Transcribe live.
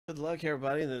Good luck,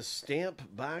 everybody, in the stamp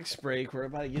box break where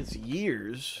everybody gets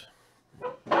years.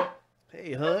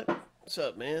 Hey, Hunt. What's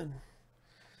up, man?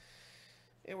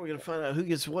 And we're going to find out who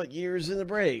gets what years in the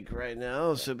break right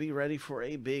now, so be ready for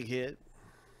a big hit.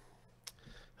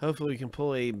 Hopefully we can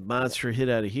pull a monster hit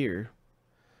out of here.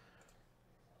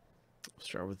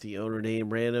 Start with the owner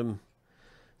name random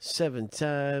 7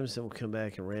 times. Then we'll come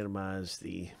back and randomize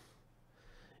the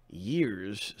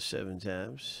years 7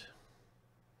 times.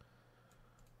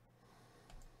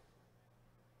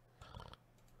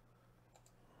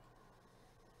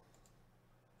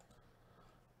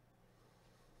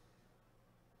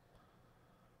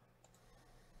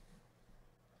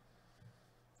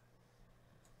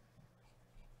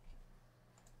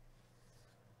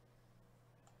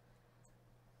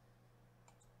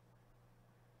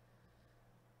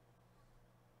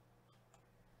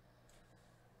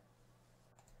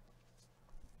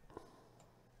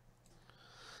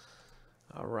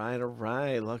 All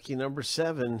right. Lucky number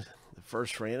 7. The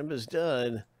first random is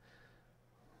done.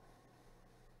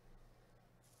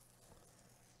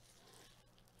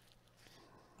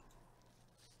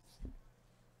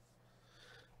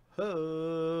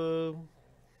 Oh.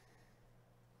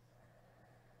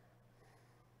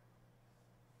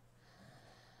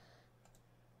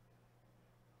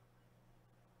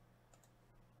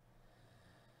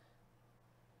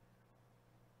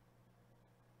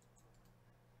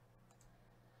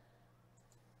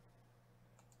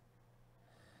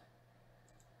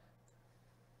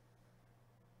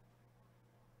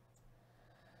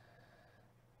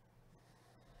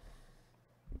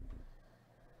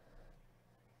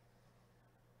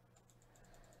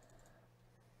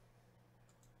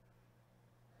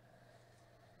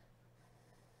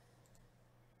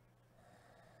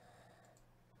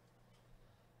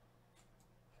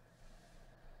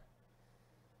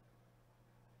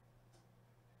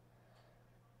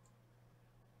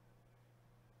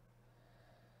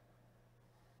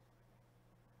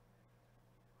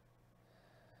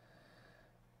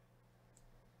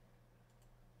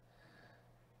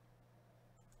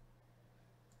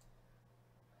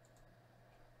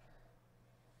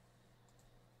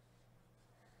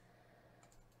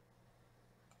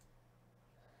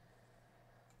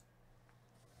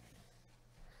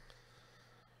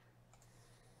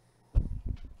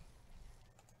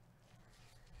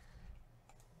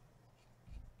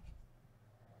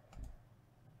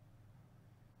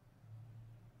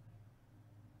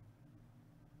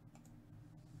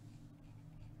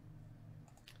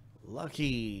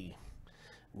 Lucky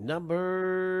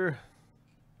number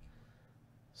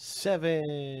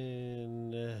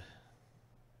 7.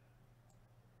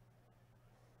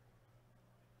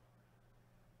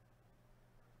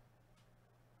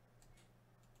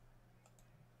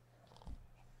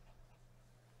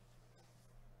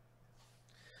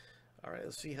 All right,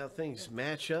 let's see how things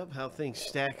match up, how things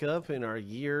stack up in our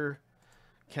year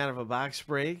kind of a box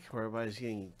break where everybody's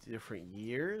getting different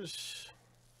years.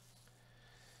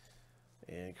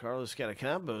 And Carlos got a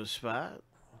combo spot,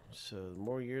 so the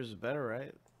more years the better,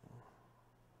 right?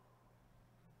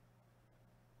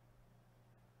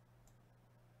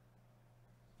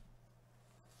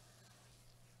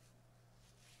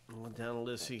 Down the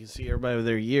list so you can see everybody with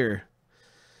their year.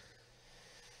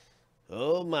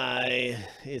 Oh my,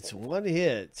 it's one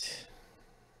hit.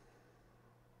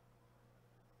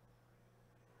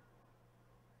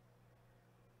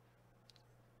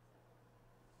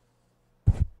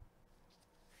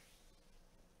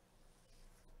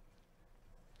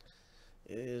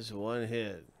 It is one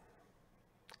hit.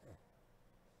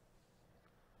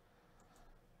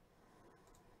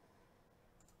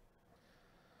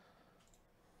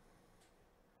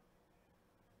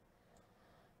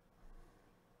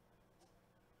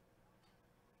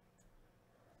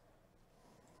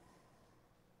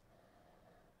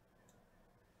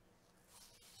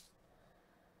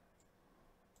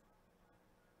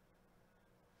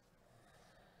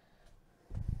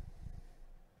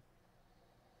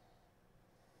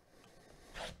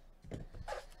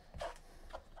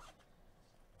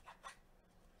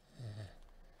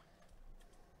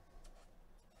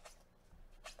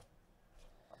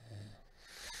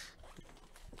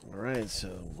 All right,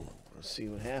 so let's see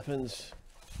what happens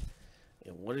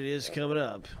and what it is coming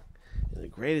up in the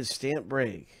greatest stamp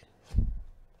break.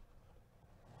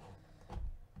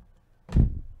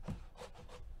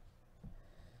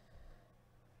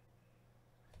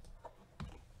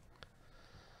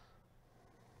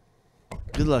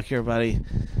 Good luck, everybody.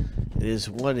 It is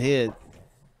one hit.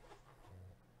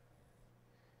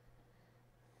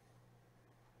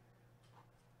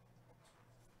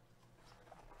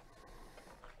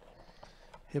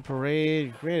 Hit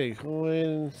parade, granted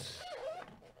coins.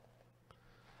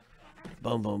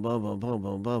 Boom, boom, boom, boom, boom,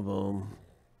 boom, boom, boom.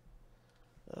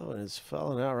 Oh, and it's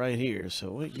falling out right here.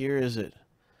 So what year is it?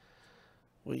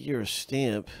 What year of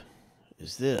stamp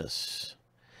is this?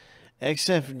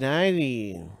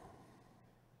 XF90.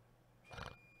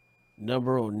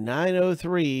 Number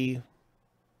 903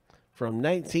 from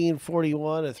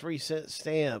 1941, a 3-cent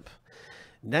stamp.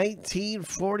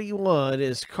 1941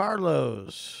 is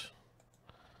Carlos.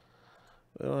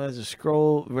 We don't have to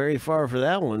scroll very far for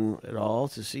that one at all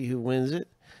to see who wins it.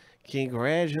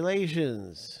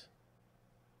 Congratulations.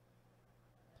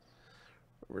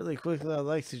 Really quickly, I'd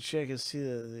like to check and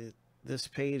see this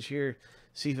page here,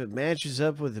 see if it matches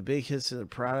up with the big hits of the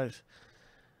product.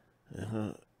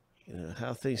 You know,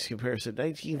 how things compare. So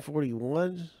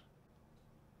 1941.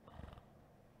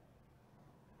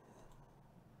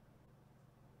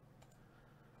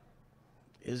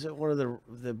 Is it one of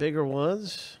the bigger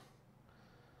ones?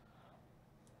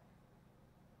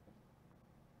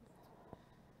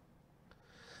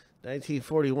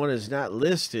 $1941 is not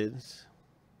listed.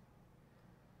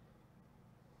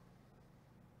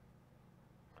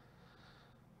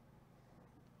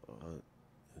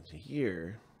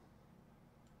 Here.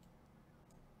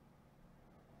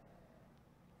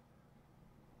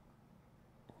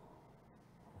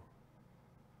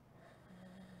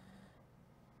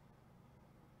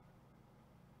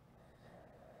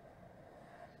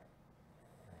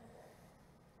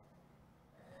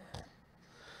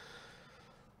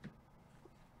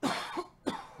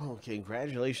 Oh,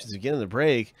 congratulations again in the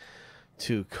break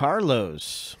to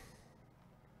Carlos.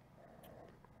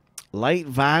 Light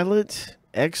Violet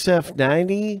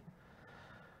XF90.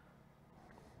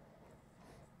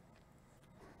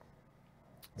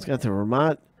 It's got the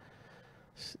Vermont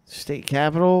State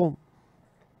Capitol.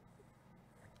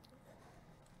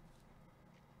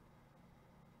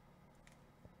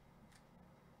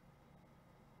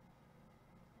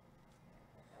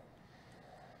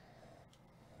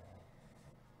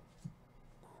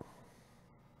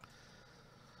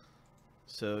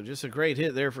 So just a great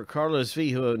hit there for Carlos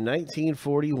V, who owned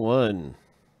 1941.